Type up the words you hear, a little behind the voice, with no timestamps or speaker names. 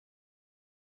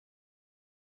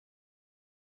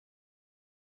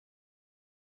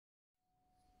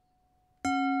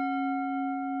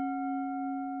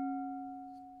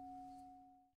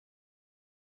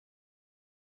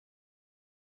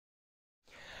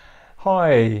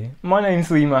Hi, my name's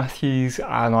Lee Matthews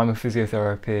and I'm a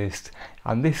physiotherapist,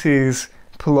 and this is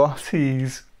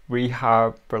Pilates,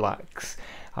 Rehab, Relax.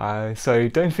 So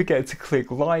don't forget to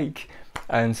click like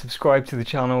and subscribe to the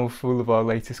channel for all of our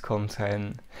latest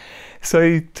content.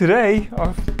 So today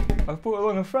I've brought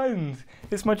along a friend.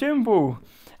 It's my gym ball.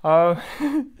 So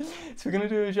we're going to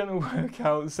do a gentle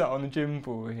workout sat on a gym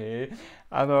ball here,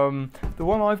 and the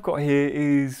one I've got here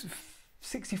is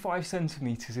 65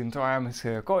 centimeters in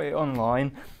diameter. I got it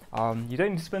online. You don't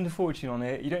need to spend a fortune on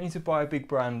it. You don't need to buy a big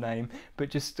brand name,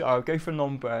 but just go for a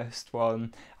non-burst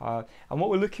one. And what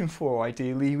we're looking for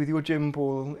ideally with your gym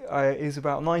ball is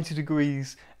about 90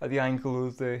 degrees at the angle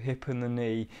of the hip and the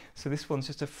knee. So this one's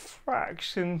just a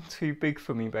fraction too big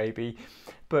for me, baby.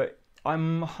 But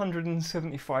I'm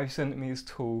 175 centimeters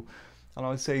tall. And I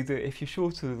would say that if you're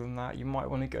shorter than that, you might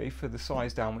want to go for the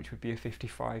size down, which would be a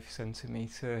 55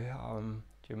 centimetre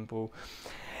gym ball.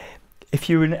 If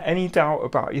you're in any doubt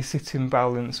about your sitting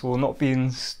balance or not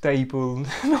being stable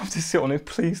enough to sit on it,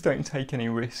 please don't take any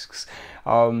risks.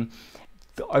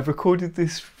 I've recorded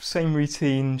this same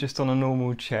routine just on a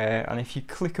normal chair, and if you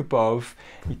click above,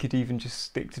 you could even just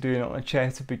stick to doing it on a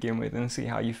chair to begin with and see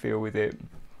how you feel with it.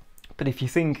 But if you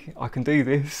think I can do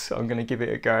this, I'm going to give it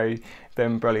a go,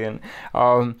 then brilliant.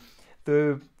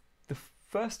 The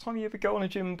first time you ever go on a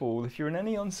gym ball, if you're in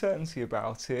any uncertainty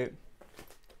about it,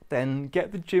 then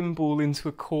get the gym ball into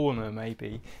a corner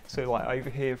maybe. So like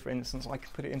over here, for instance, I can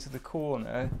put it into the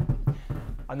corner.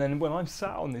 And then when I'm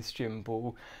sat on this gym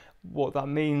ball, what that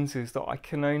means is that I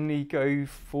can only go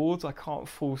forwards. I can't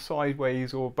fall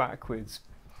sideways or backwards.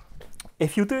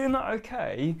 If you're doing that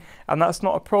okay, and that's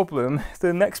not a problem,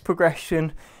 the next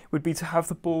progression would be to have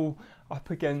the ball up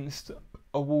against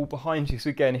a wall behind you. So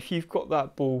again, if you've got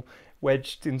that ball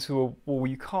wedged into a wall,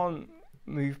 you can't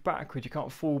move backwards, you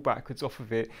can't fall backwards off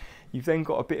of it. You've then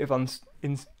got a bit of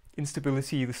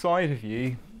instability either side of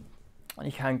you, and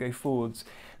you can go forwards.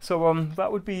 So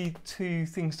that would be two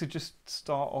things to just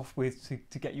start off with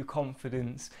to get your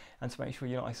confidence and to make sure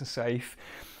you're nice and safe.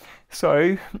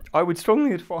 So I would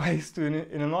strongly advise doing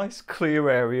it in a nice clear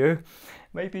area.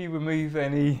 Maybe remove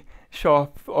any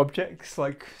sharp objects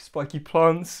like spiky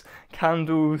plants,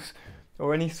 candles,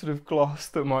 or any sort of glass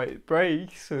that might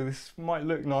break. So this might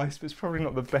look nice, but it's probably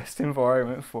not the best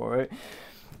environment for it.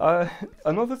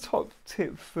 Another top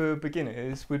tip for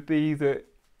beginners would be that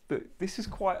this is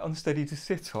quite unsteady to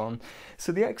sit on.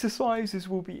 So the exercises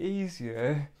will be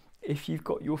easier if you've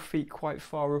got your feet quite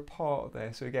far apart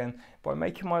there. So again, by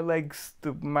making my legs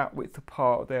the mat width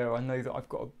apart there, I know that I've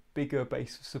got a bigger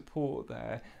base of support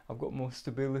there. I've got more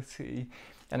stability.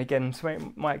 And again, to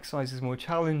make my exercises more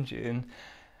challenging,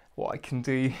 what I can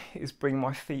do is bring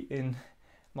my feet in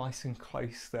nice and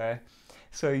close there.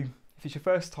 So if it's your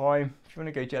first time, if you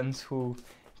want to go gentle,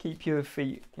 keep your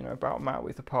feet, about mat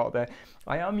width apart there.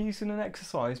 I am using an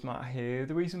exercise mat here.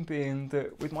 The reason being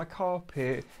that with my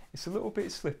carpet, it's a little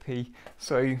bit slippy.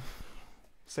 So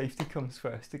safety comes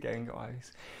first again,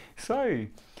 guys. So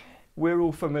we're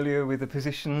all familiar with the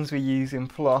positions we use in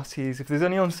Pilates. If there's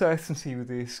any uncertainty with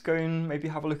this, go and maybe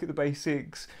have a look at the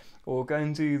basics, or go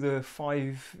and do the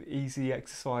 5 easy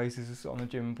exercises on a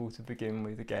gym ball to begin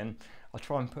with. Again, I'll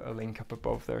try and put a link up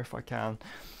above there if I can.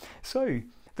 So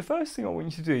the first thing I want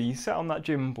you to do, you sat on that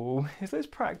gym ball, is let's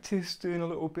practice doing a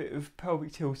little bit of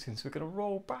pelvic tilting. So we're going to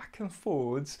roll back and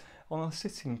forwards on our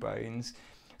sitting bones.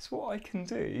 So what I can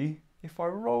do, if I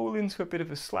roll into a bit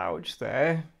of a slouch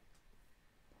there,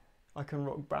 I can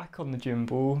rock back on the gym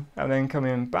ball and then come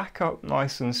in back up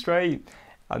nice and straight,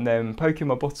 and then poking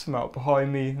my bottom out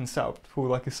behind me and set up pull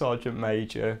like a sergeant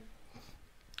major.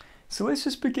 So let's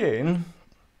just begin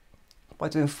by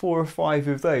doing 4 or 5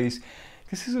 of those.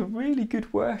 This is a really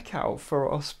good workout for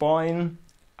our spine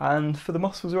and for the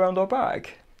muscles around our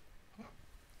back.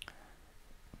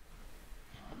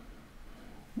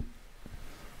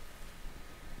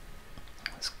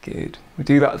 That's good. We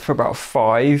do that for about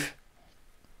 5.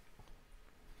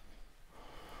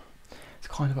 It's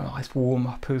kind of a nice warm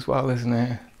up as well, isn't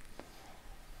it?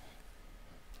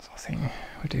 So I think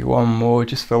we'll do one more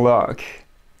just for luck.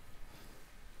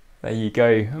 There you go,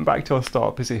 and back to our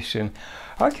start position.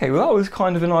 Okay, well that was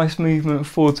kind of a nice movement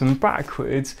forwards and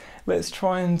backwards. Let's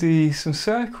try and do some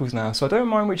circles now. So I don't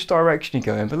mind which direction you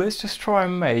go in, but let's just try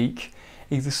and make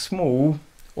either small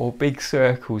or big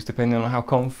circles depending on how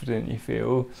confident you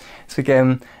feel. So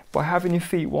again, by having your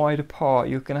feet wide apart,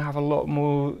 you're going to have a lot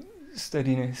more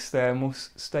steadiness there, more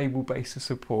stable base of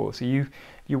support. So you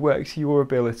work to your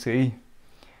ability.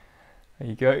 There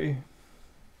you go.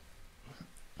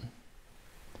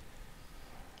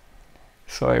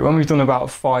 So when we've done about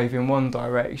 5 in one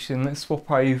direction, let's swap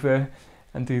over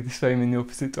and do the same in the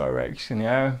opposite direction,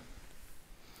 yeah?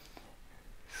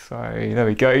 So there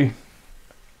we go,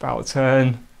 about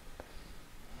turn.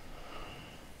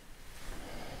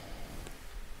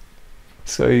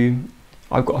 So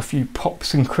I've got a few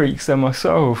pops and creaks there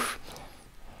myself.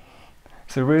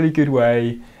 It's a really good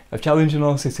way of challenging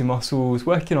our sitting muscles,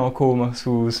 working our core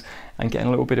muscles, and getting a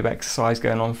little bit of exercise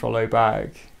going on for our low back.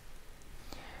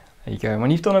 There you go.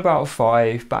 When you've done about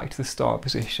 5, back to the start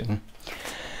position.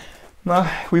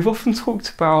 Now, we've often talked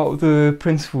about the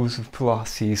principles of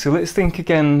Pilates, so let's think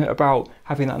again about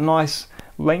having that nice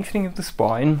lengthening of the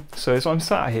spine. So as I'm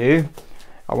sat here,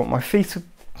 I want my feet,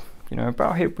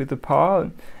 about hip width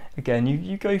apart. Again,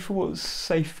 you go for what's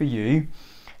safe for you.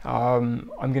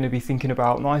 I'm going to be thinking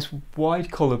about nice wide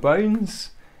collarbones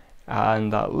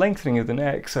and that lengthening of the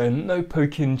neck, so no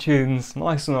poking chins,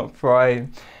 nice and upright.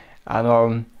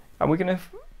 And we're going to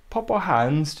pop our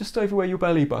hands just over where your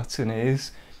belly button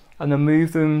is, and then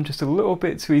move them just a little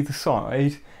bit to either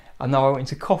side. And now I want you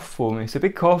to cough for me, so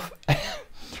big cough.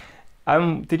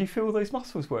 Did you feel those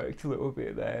muscles worked a little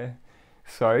bit there?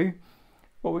 So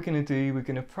what we're going to do, we're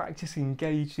going to practice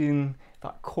engaging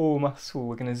that core muscle.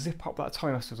 We're going to zip up that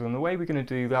tummy muscle, and the way we're going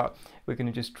to do that, we're going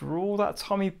to just draw that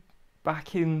tummy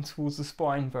back in towards the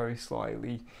spine very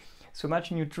slightly. So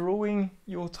imagine you're drawing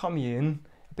your tummy in,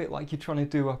 a bit like you're trying to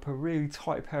do up a really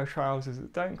tight pair of trousers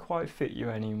that don't quite fit you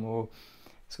anymore.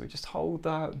 So we just hold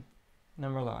that and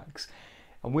then relax.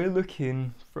 And we're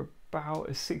looking for about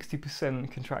a 60%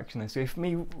 contraction there. So if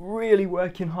me really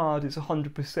working hard is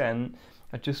 100%,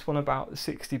 I just want about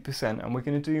 60%. And we're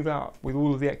going to do that with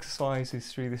all of the exercises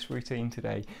through this routine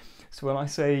today. So when I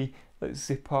say let's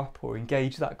zip up or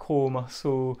engage that core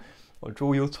muscle or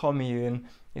draw your tummy in,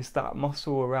 it's that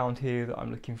muscle around here that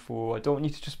I'm looking for. I don't want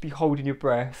you to just be holding your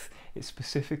breath. It's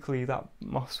specifically that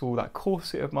muscle, that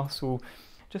corset of muscle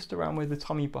just around where the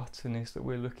tummy button is, that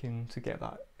we're looking to get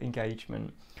that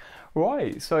engagement.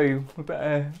 Right, so we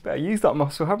better use that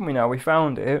muscle, haven't we now? We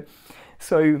found it.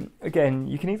 So again,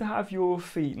 you can either have your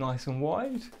feet nice and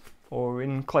wide or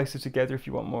in closer together if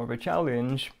you want more of a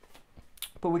challenge.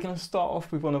 But we're going to start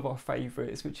off with one of our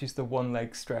favourites, which is the one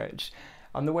leg stretch.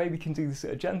 And the way we can do this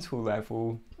at a gentle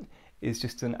level is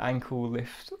just an ankle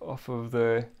lift off of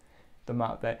the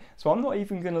mat there. So I'm not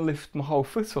even going to lift my whole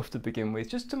foot off to begin with,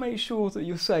 just to make sure that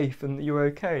you're safe and that you're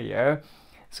okay, yeah?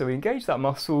 So we engage that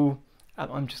muscle, and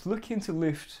I'm just looking to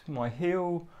lift my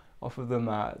heel off of the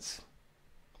mat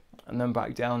and then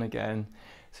back down again.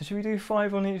 So should we do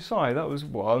 5 on each side? That was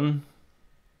 1.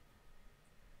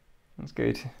 That's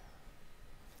good.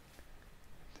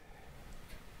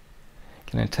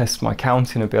 Gonna test my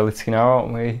counting ability now,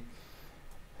 aren't we?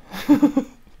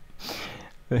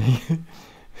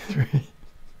 3.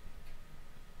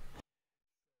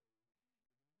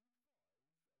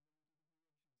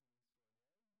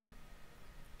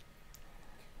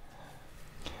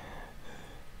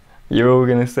 You're all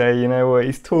going to say, you know what,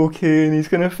 he's talking, he's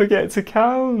going to forget to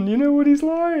count, you know what he's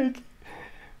like.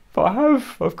 But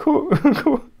I've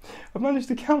managed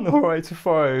to count all right to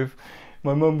 5.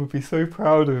 My mum would be so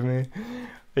proud of me.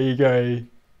 There you go.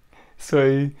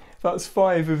 So that's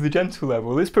 5 of the gentle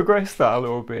level. Let's progress that a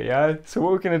little bit, yeah? So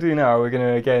what we're going to do now, we're going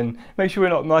to, again, make sure we're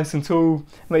not nice and tall.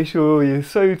 Make sure you're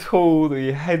so tall that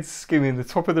your head's skimming the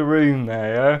top of the room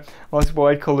there, yeah? Nice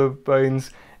wide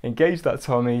collarbones, engage that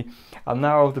tummy. And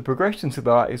now the progression to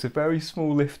that is a very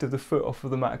small lift of the foot off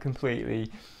of the mat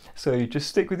completely. So just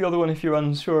stick with the other one if you're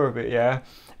unsure of it, yeah?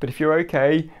 But if you're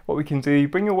okay, what we can do,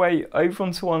 bring your weight over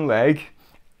onto one leg.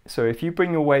 So if you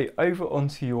bring your weight over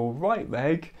onto your right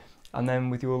leg, and then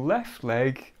with your left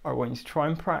leg, I want you to try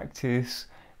and practice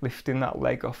lifting that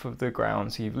leg off of the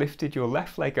ground. So you've lifted your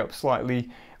left leg up slightly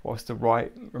whilst the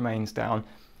right remains down.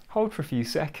 Hold for a few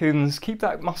seconds, keep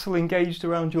that muscle engaged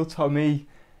around your tummy,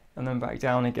 and then back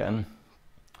down again.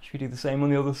 Should we do the same on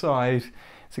the other side?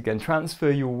 So again, transfer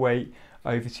your weight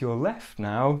over to your left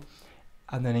now,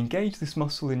 and then engage this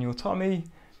muscle in your tummy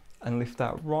and lift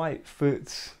that right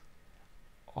foot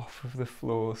off of the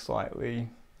floor slightly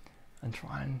and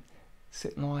try and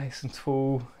sit nice and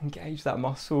tall, engage that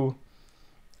muscle,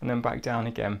 and then back down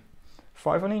again.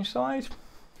 5 on each side.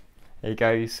 There you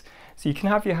goes. So you can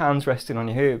have your hands resting on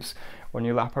your hips or on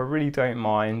your lap, I really don't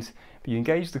mind, but you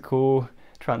engage the core,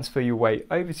 transfer your weight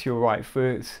over to your right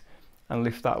foot and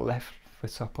lift that left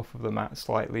foot up off of the mat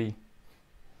slightly.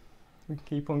 We can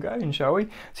keep on going, shall we?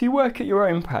 So you work at your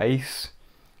own pace,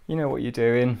 you know what you're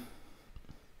doing.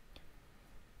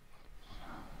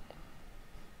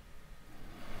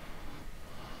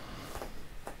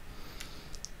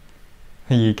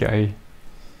 There you go.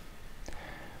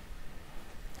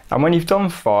 And when you've done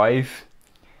 5,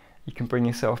 you can bring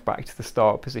yourself back to the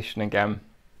start position again.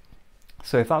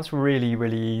 So if that's really,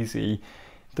 really easy,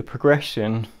 the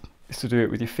progression is to do it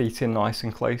with your feet in nice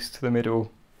and close to the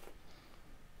middle.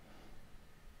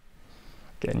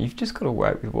 Again, you've just got to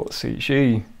work with what suits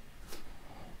you.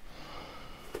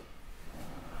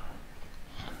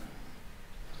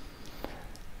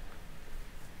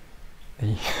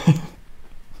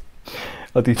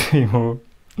 I'll do 2 more.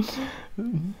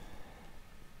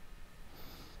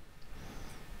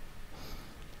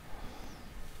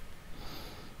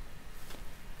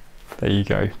 There you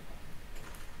go.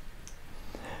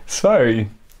 So,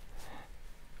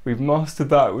 we've mastered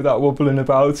that without wobbling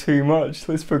about too much.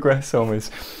 Let's progress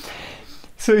onwards.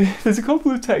 So, there's a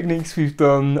couple of techniques we've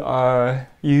done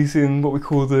using what we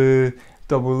call the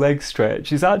double leg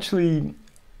stretch. It's actually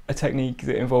a technique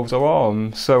that involves our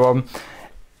arms. So,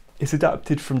 it's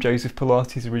adapted from Joseph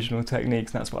Pilates' original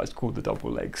techniques, and that's why it's called the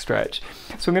double leg stretch.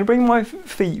 So I'm going to bring my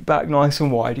feet back nice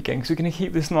and wide again, because we're going to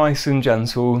keep this nice and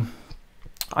gentle.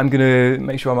 I'm going to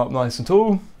make sure I'm up nice and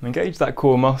tall, engage that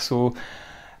core muscle,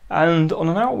 and on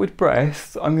an outward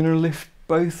breath, I'm going to lift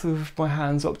both of my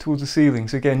hands up towards the ceiling.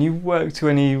 So again, you work to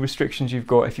any restrictions you've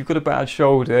got. If you've got a bad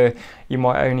shoulder, you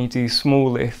might only do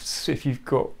small lifts. If you've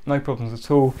got no problems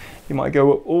at all, you might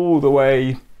go up all the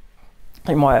way.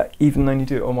 You might even only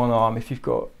do it on one arm if you've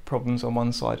got problems on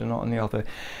one side and not on the other.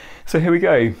 So here we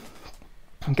go.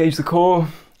 Engage the core,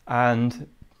 and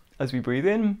as we breathe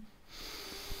in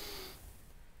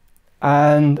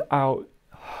and out.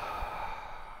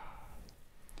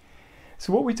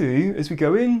 So what we do is we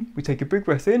go in, we take a big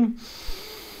breath in,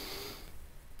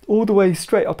 all the way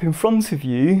straight up in front of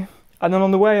you, and then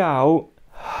on the way out,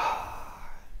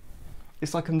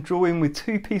 it's like I'm drawing with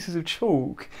 2 pieces of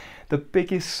chalk the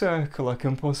biggest circle I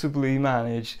can possibly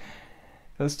manage.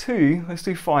 That's 2, let's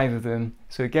do 5 of them.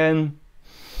 So again,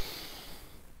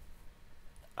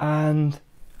 and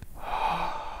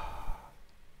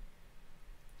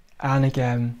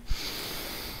again.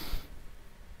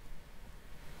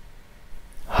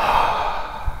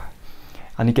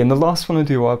 And again, the last one I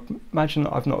do, I imagine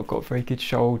that I've not got very good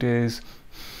shoulders.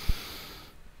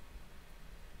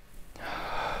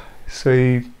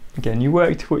 So again, you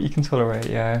work to what you can tolerate,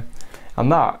 yeah.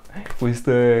 And that was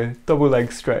the double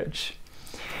leg stretch.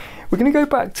 We're going to go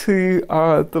back to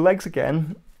the legs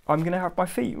again. I'm going to have my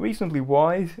feet reasonably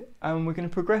wide, and we're going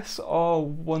to progress our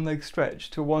one leg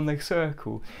stretch to a one leg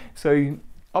circle. So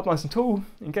up nice and tall,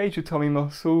 engage your tummy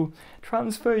muscle,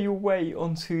 transfer your weight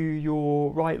onto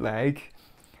your right leg,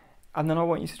 and then I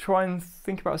want you to try and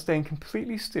think about staying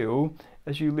completely still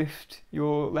as you lift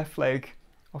your left leg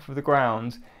off of the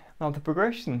ground. Now the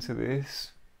progression to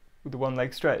this, with the one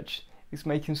leg stretch, is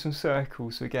making some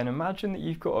circles. So again, imagine that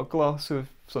you've got a glass of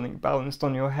something balanced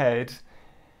on your head.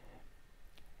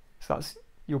 So that's,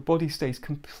 your body stays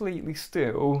completely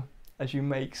still as you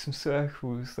make some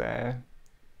circles there.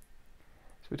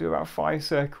 So we'll do about 5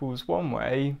 circles one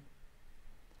way,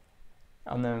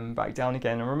 and then back down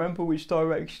again. And remember which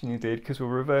direction you did, because we'll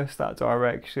reverse that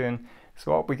direction.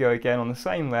 So up we go again on the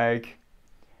same leg.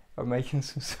 I'm making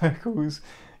some circles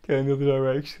going the other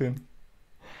direction.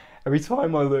 Every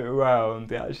time I look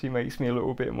around, it actually makes me a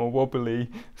little bit more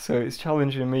wobbly, so it's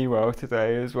challenging me well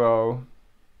today as well.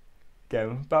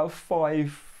 Again, about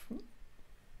five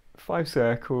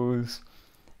circles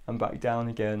and back down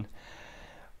again.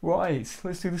 Right,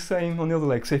 let's do the same on the other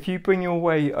leg. So if you bring your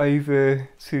weight over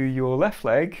to your left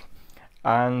leg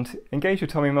and engage your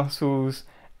tummy muscles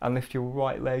and lift your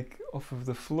right leg off of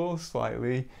the floor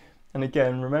slightly, and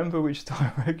again, remember which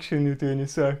direction you're doing your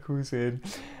circles in,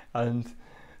 and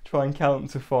try and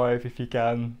count to 5 if you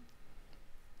can.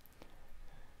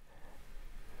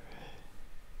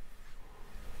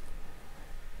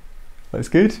 That's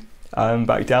good. And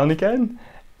back down again.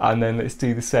 And then let's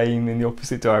do the same in the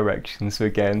opposite direction. So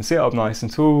again, sit up nice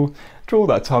and tall, draw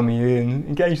that tummy in,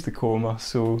 engage the core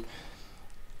muscle,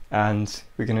 and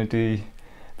we're going to do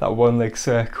that one leg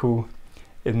circle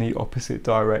in the opposite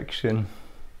direction.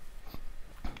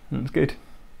 That's good.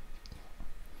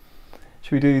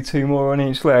 Should we do 2 more on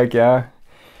each leg? Yeah.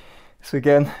 So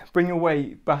again, bring your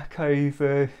weight back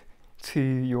over to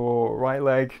your right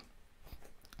leg,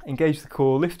 engage the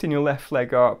core, lifting your left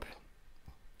leg up,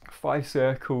 5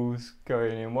 circles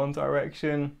going in one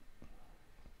direction,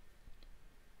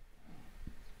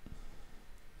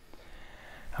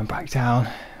 and back down,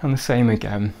 and the same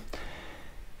again.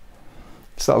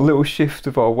 So that little shift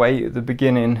of our weight at the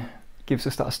beginning gives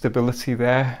us that stability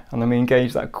there, and then we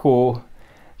engage that core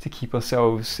to keep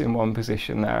ourselves in one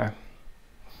position there.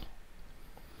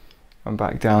 And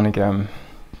back down again.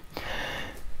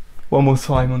 One more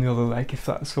time on the other leg if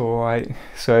that's alright.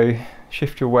 So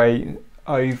shift your weight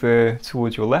over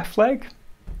towards your left leg,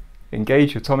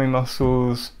 engage your tummy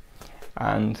muscles,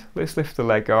 and let's lift the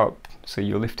leg up. So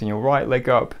you're lifting your right leg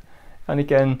up, and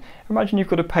again, imagine you've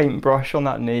got a paintbrush on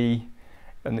that knee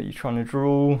and that you're trying to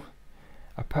draw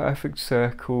a perfect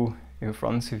circle in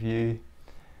front of you.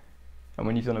 And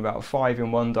when you've done about 5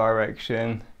 in one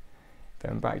direction,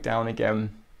 then back down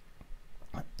again,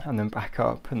 and then back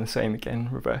up, and the same again,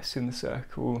 reversing the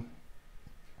circle.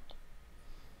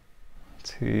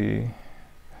 2,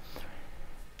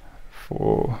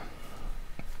 4,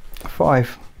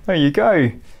 5. There you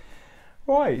go.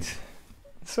 Right,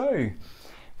 so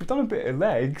we've done a bit of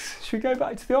legs. Should we go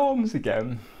back to the arms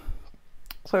again?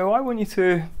 So I want you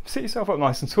to sit yourself up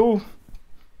nice and tall.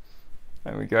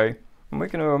 There we go. And we're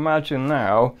going to imagine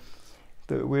now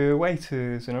that we're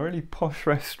waiters in a really posh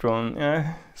restaurant,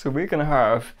 yeah? So we're going to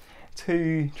have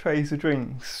 2 trays of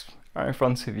drinks right in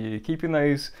front of you, keeping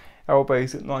those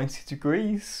elbows at 90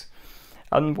 degrees.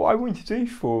 And what I want you to do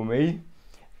for me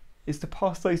is to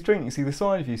pass those drinks either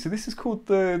side of you. So this is called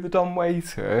the dumb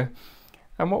waiter.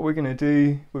 And what we're going to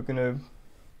do, we're going to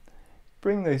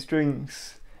bring those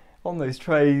drinks on those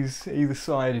trays either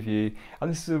side of you, and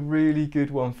this is a really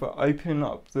good one for opening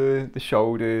up the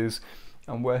shoulders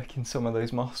and working some of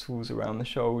those muscles around the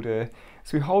shoulder.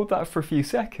 So we hold that for a few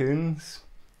seconds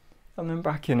and then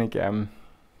back in again.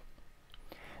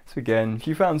 So again, if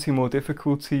you fancy more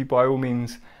difficulty, by all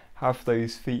means have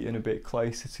those feet in a bit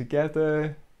closer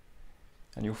together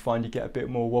and you'll find you get a bit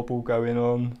more wobble going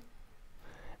on.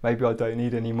 Maybe I don't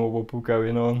need any more wobble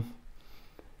going on.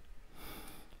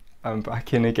 And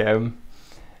back in again,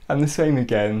 and the same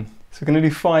again. So we're going to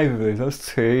do 5 of those.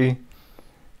 That's 2,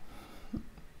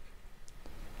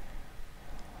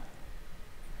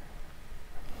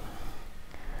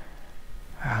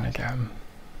 and again,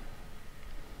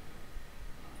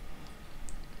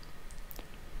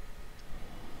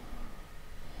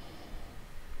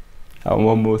 and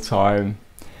one more time.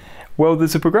 Well,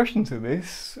 there's a progression to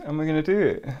this, and we're going to do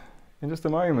it in just a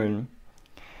moment.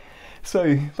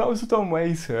 So that was the dumb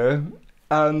waiter,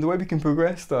 and the way we can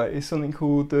progress that is something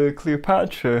called the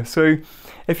Cleopatra. So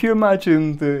if you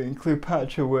imagine that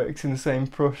Cleopatra works in the same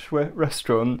posh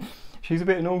restaurant, she's a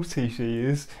bit naughty, she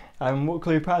is, and what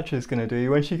Cleopatra is going to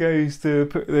do when she goes to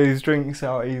put those drinks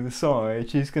out either side,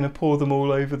 she's going to pour them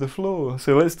all over the floor.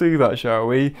 So let's do that, shall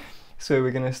we? So we're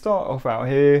going to start off out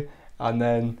here and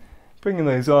then bringing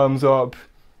those arms up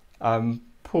and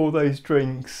pour those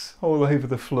drinks all over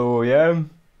the floor, yeah?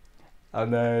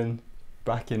 And then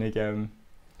back in again.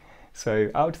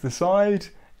 So out to the side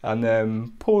and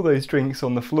then pour those drinks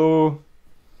on the floor,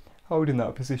 holding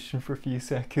that position for a few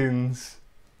seconds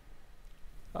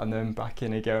and then back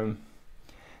in again.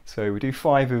 So we do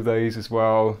 5 of those as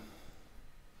well.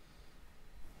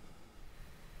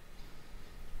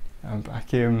 And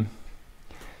back in.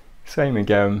 Same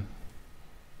again.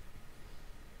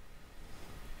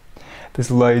 There's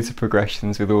loads of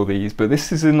progressions with all these, but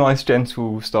this is a nice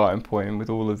gentle starting point with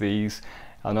all of these.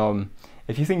 And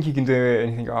if you think you can do it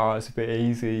and you think, oh, it's a bit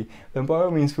easy, then by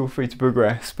all means feel free to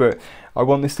progress. But I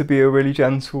want this to be a really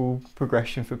gentle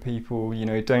progression for people. You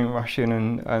know, don't rush in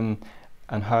and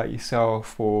hurt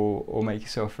yourself or make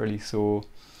yourself really sore.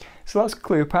 So that's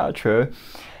Cleopatra.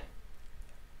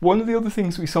 One of the other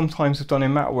things we sometimes have done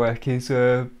in mat work is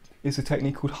a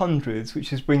technique called hundreds,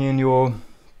 which is bringing your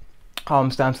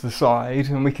arms down to the side,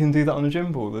 and we can do that on a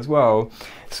gym ball as well.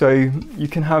 So you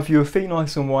can have your feet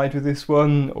nice and wide with this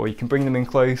one, or you can bring them in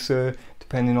closer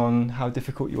depending on how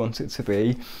difficult you want it to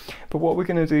be. But what we're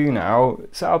going to do now,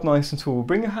 sit up nice and tall,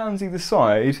 bring your hands either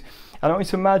side, and I want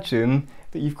you to imagine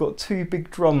that you've got 2 big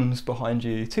drums behind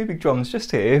you, 2 big drums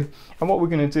just here, and what we're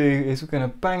going to do is we're going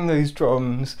to bang those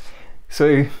drums.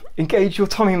 So engage your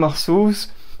tummy muscles,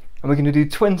 and we're going to do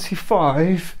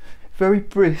 25 very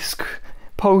brisk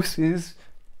pulses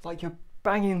like you're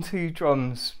banging 2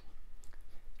 drums.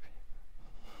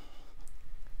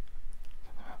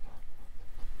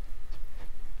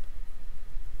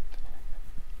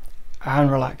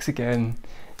 And relax again,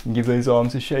 and give those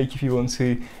arms a shake if you want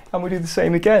to, and we'll do the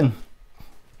same again.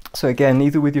 So again,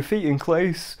 either with your feet in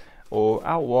close or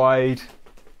out wide,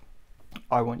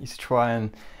 I want you to try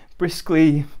and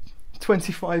briskly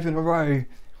 25 in a row.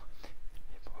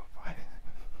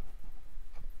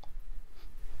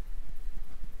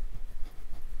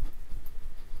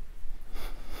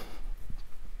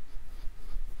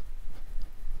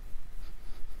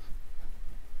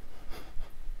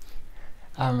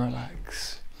 And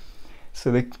relax.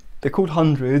 So they're called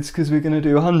hundreds because we're going to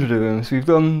do 100 of them. So we've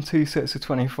done 2 sets of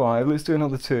 25. Let's do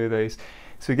another 2 of those.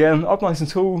 So again, up nice and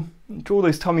tall, draw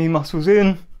those tummy muscles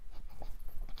in.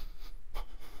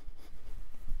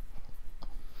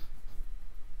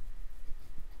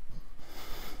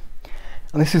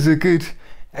 And this is a good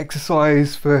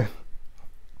exercise for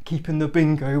keeping the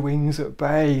bingo wings at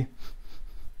bay.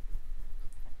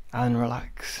 And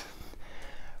relax.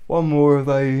 One more of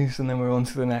those and then we're on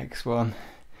to the next one.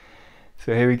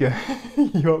 So here we go.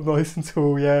 You're up nice and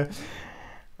tall, yeah.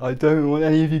 I don't want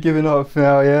any of you giving up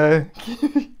now, yeah.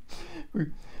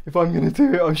 If I'm going to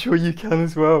do it, I'm sure you can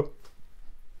as well.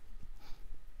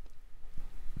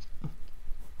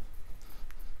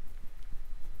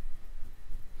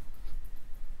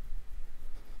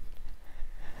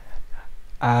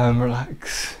 And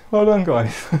relax. Well done,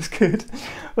 guys. That's good.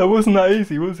 That wasn't that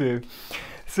easy, was it?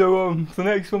 So the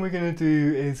next one we're going to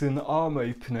do is an arm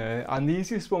opener, and the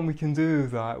easiest one we can do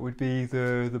with that would be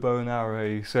the bow and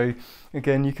arrow. So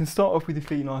again, you can start off with your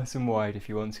feet nice and wide if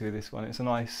you want to with this one. It's a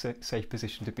nice safe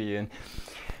position to be in.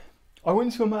 I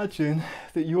want you to imagine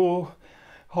that you're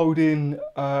holding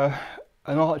an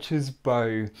archer's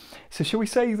bow. So shall we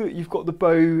say that you've got the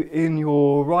bow in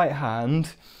your right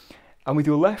hand, and with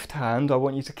your left hand I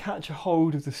want you to catch a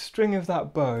hold of the string of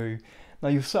that bow. Now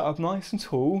you're set up nice and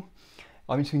tall.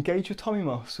 I want you to engage your tummy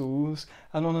muscles,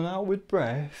 and on an outward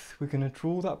breath we're going to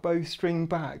draw that bowstring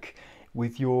back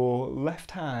with your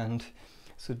left hand.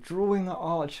 So drawing that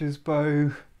archer's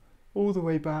bow all the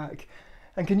way back,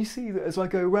 and can you see that as I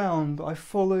go round I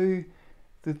follow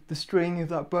the string of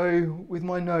that bow with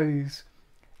my nose,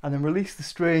 and then release the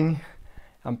string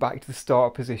and back to the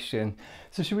start position.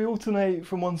 So should we alternate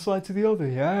from one side to the other,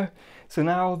 yeah? So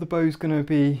now the bow's going to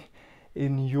be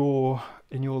in your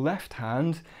left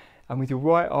hand, and with your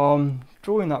right arm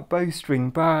drawing that bowstring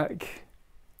back.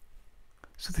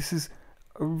 So this is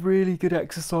a really good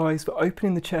exercise for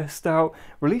opening the chest out,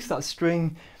 release that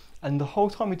string, and the whole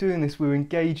time we're doing this we're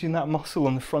engaging that muscle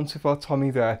on the front of our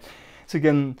tummy there. So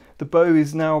again, the bow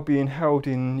is now being held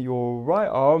in your right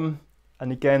arm,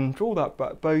 and again draw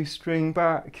that bowstring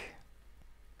back,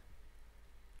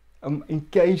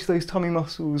 engage those tummy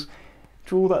muscles,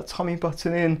 draw that tummy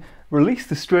button in, release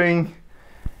the string,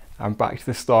 and back to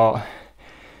the start.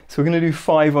 So we're going to do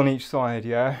 5 on each side,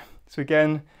 yeah? So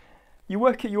again, you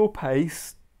work at your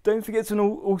pace, don't forget to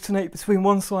alternate between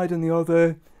one side and the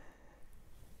other,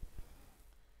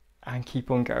 and keep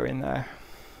on going there.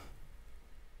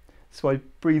 So I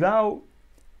breathe out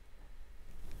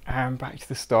and back to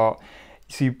the start.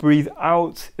 So you breathe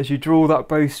out as you draw that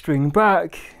bowstring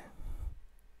back,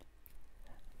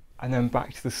 and then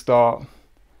back to the start.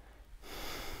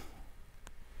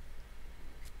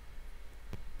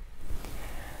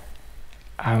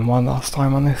 And one last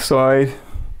time on this side.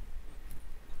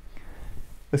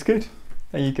 That's good.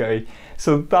 There you go.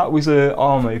 So that was an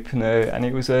arm opener, and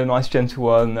it was a nice gentle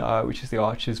one, which is the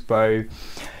archer's bow.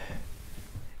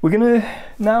 We're going to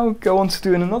now go on to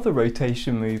doing another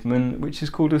rotation movement, which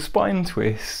is called a spine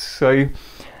twist. So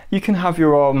you can have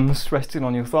your arms resting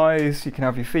on your thighs, you can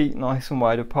have your feet nice and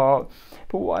wide apart,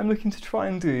 but what I'm looking to try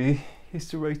and do is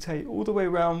to rotate all the way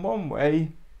around one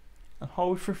way and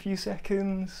hold for a few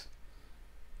seconds,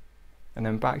 and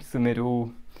then back to the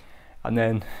middle, and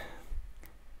then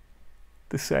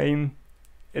the same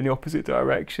in the opposite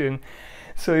direction.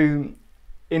 So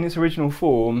in its original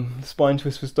form, the spine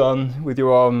twist was done with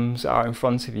your arms out in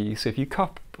front of you. So if you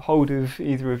cup hold of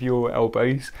either of your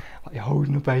elbows, like you're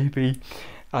holding a baby,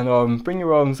 and bring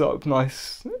your arms up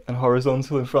nice and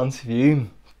horizontal in front of you,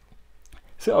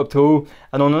 sit up tall,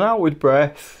 and on an outward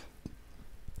breath,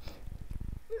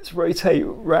 let's rotate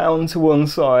round to one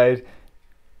side,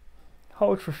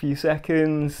 hold for a few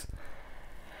seconds,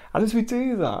 and as we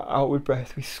do that outward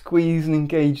breath, we squeeze and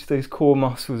engage those core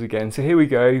muscles again. So here we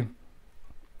go.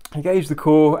 Engage the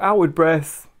core, outward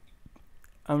breath,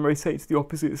 and rotate to the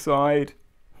opposite side,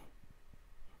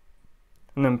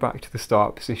 and then back to the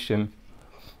start position.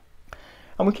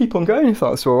 And we'll keep on going if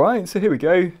that's all right. So here we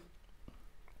go.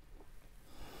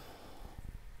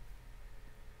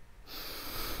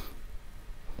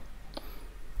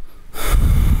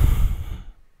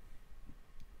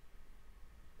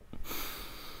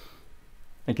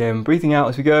 Again, breathing out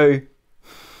as we go.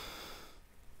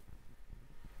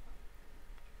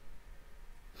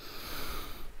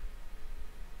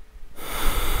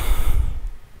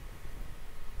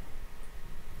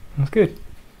 That's good.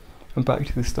 And back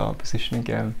to the start position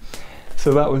again.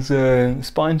 So that was a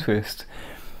spine twist.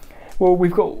 Well,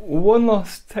 we've got one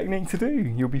last technique to do,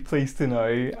 you'll be pleased to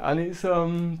know, and it's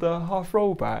the half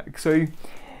roll back. So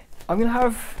I'm going to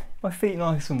have my feet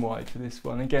nice and wide for this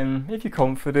one. Again, if you're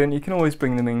confident, you can always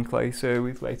bring them in closer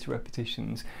with later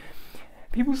repetitions.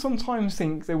 People sometimes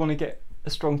think they want to get a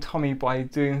strong tummy by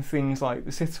doing things like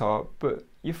the sit-up, but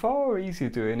you're far easier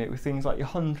doing it with things like your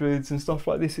hundreds and stuff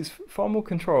like this. It's far more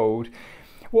controlled.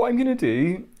 What I'm going to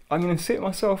do, I'm going to sit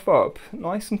myself up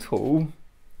nice and tall,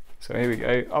 So here we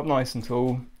go, up nice and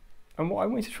tall. And what I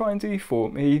want you to try and do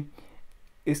for me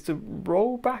is to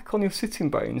roll back on your sitting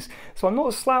bones. So I'm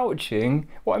not slouching.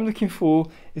 What I'm looking for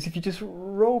is if you just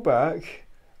roll back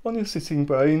on your sitting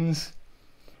bones,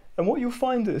 and what you'll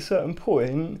find at a certain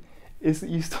point is that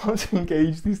you start to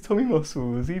engage these tummy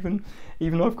muscles. Even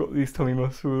I've got these tummy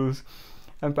muscles,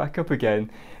 and back up again.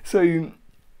 So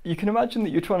you can imagine that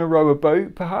you're trying to row a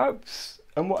boat perhaps,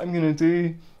 and what I'm going to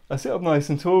do, I sit up nice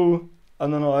and tall,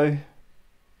 and then I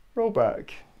roll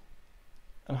back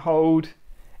and hold,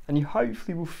 and you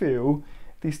hopefully will feel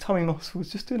these tummy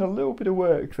muscles just doing a little bit of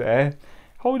work there.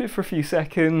 Hold it for a few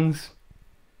seconds,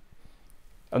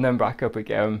 and then back up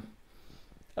again.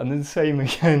 And then the same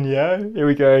again, yeah? Here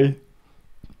we go.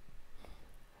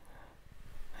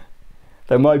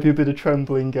 There might be a bit of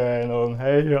trembling going on,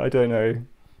 hey? I don't know.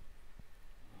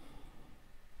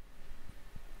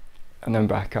 And then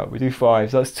back up. We do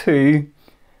 5, so that's 2.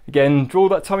 Again, draw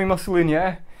that tummy muscle in,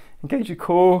 yeah? Engage your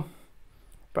core.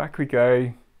 Back we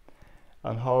go.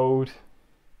 And hold.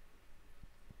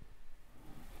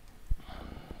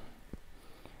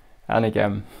 And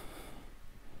again.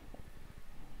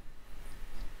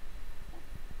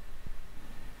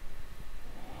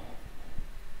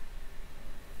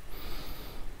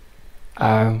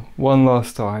 One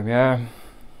last time, yeah?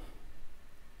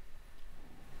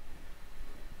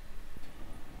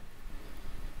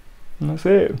 And that's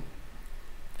it.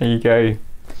 There you go.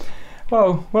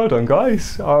 Well done,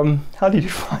 guys. How did you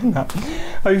find that?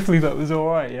 Hopefully that was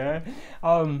alright, yeah?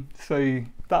 So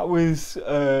that was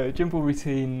gym ball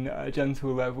routine at a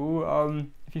gentle level.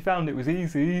 If you found it was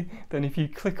easy, then if you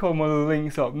click on one of the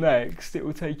links up next, it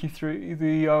will take you through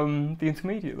the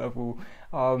intermediate level.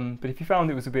 But if you found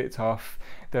it was a bit tough,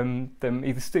 then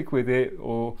either stick with it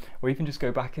or even just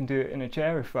go back and do it in a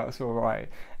chair if that's alright.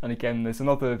 And again, there's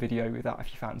another video with that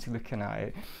if you fancy looking at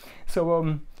it.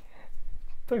 So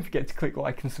don't forget to click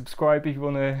like and subscribe if you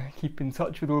want to keep in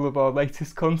touch with all of our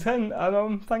latest content,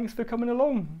 and thanks for coming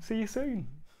along. See you soon.